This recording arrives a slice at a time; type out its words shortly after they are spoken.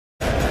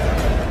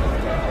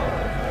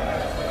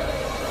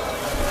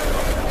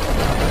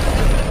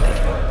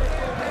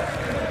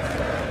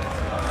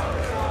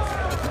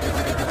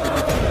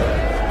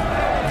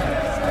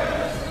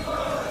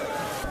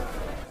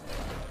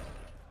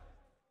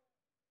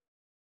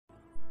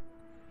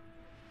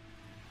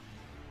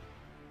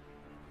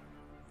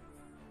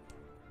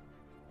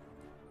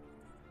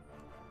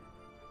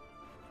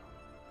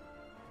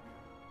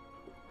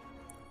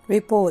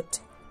Report.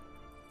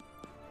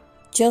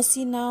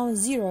 Chelsea now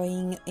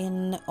zeroing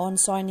in on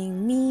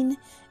signing mean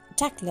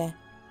tackler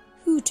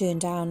who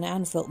turned down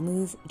Anfield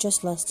move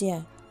just last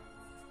year.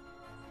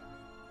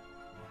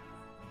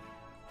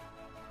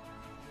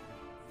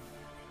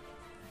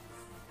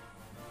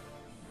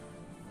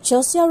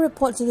 Chelsea are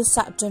reportedly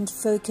set to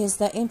focus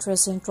their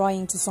interest in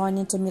trying to sign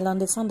Inter Milan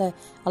defender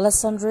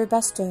Alessandro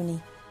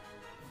Bastoni.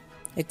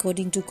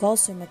 According to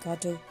Calcio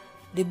Mercato,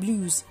 the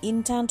Blues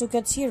intend to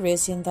get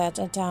serious in that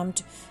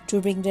attempt to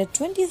bring their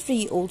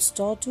 23-year-old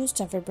star to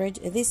Stamford Bridge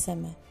this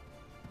summer.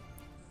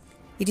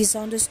 It is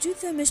understood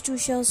Thomas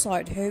Tuchel's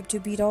side hope to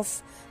beat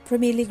off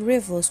Premier League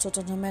rivals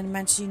Tottenham and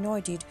Manchester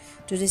United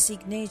to the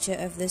signature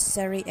of the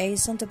Serie A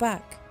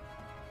centre-back.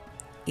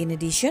 In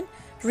addition,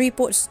 the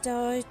report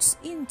states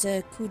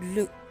Inter could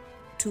look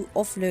to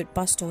offload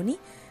Bastoni,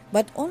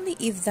 but only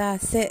if their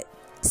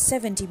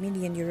 €70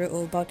 million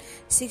or about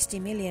 £60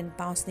 million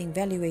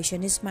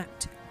valuation is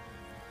met.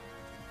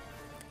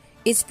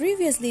 It's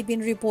previously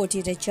been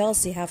reported that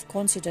Chelsea have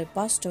considered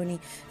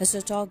Bastoni as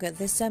a target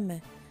this summer,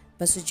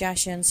 but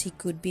suggestions he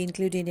could be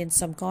included in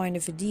some kind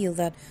of a deal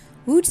that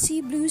would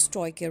see Blue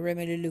striker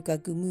Romelu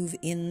Lukaku move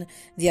in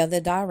the other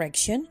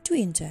direction to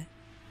Inter.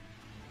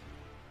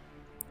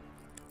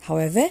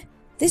 However,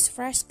 this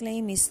fresh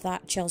claim is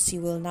that Chelsea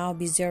will now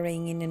be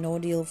zeroing in an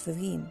ordeal for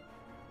him.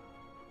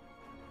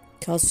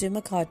 Calcio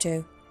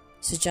Mercato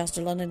suggests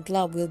the London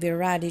club will be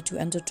ready to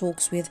enter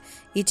talks with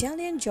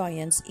Italian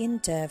giants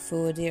Inter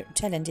for their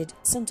talented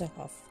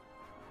centre-half.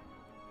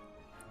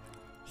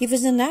 He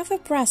was never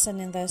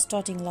present in their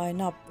starting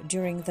lineup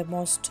during the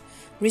most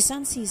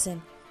recent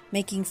season,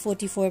 making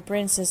 44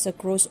 appearances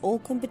across all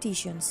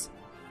competitions.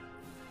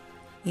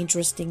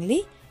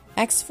 Interestingly,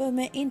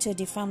 ex-former Inter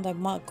defender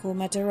Marco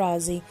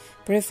Materazzi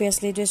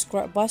previously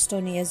described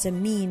Bastoni as a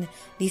mean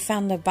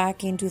defender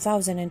back in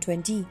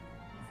 2020.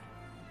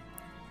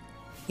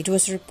 It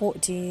was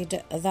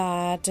reported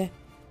that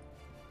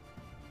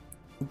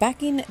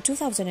back in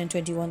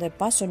 2021 that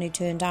Bastoni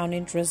turned down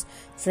interest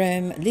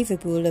from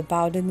Liverpool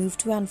about a move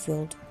to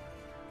Anfield.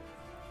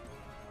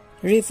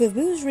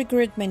 Liverpool's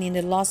recruitment in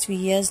the last few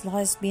years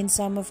has been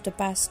some of the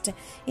best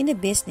in the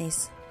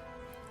business.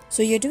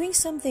 So you're doing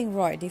something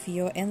right if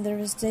you're in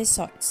their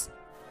sights.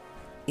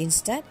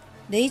 Instead,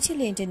 the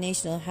Italian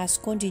international has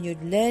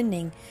continued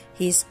learning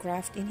his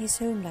craft in his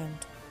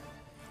homeland.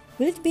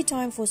 Will it be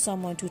time for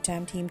someone to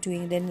tempt him to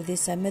England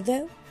this summer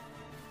though?